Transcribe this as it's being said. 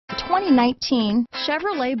2019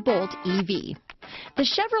 Chevrolet Bolt EV. The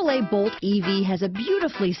Chevrolet Bolt EV has a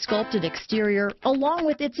beautifully sculpted exterior along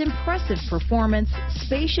with its impressive performance,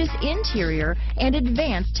 spacious interior, and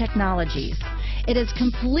advanced technologies. It has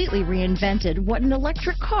completely reinvented what an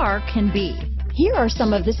electric car can be. Here are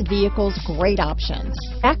some of this vehicle's great options: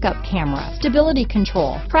 backup camera, stability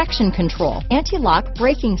control, traction control, anti-lock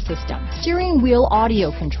braking system, steering wheel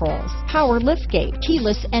audio controls, power liftgate,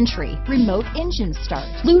 keyless entry, remote engine start,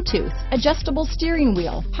 Bluetooth, adjustable steering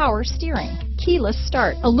wheel, power steering, keyless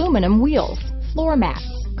start, aluminum wheels, floor mats,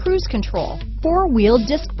 cruise control, four-wheel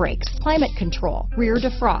disc brakes, climate control, rear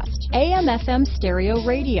defrost, AM/FM stereo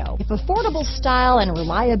radio. If affordable style and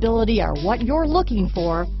reliability are what you're looking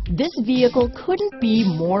for, this vehicle couldn't be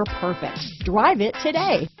more perfect. Drive it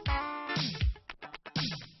today.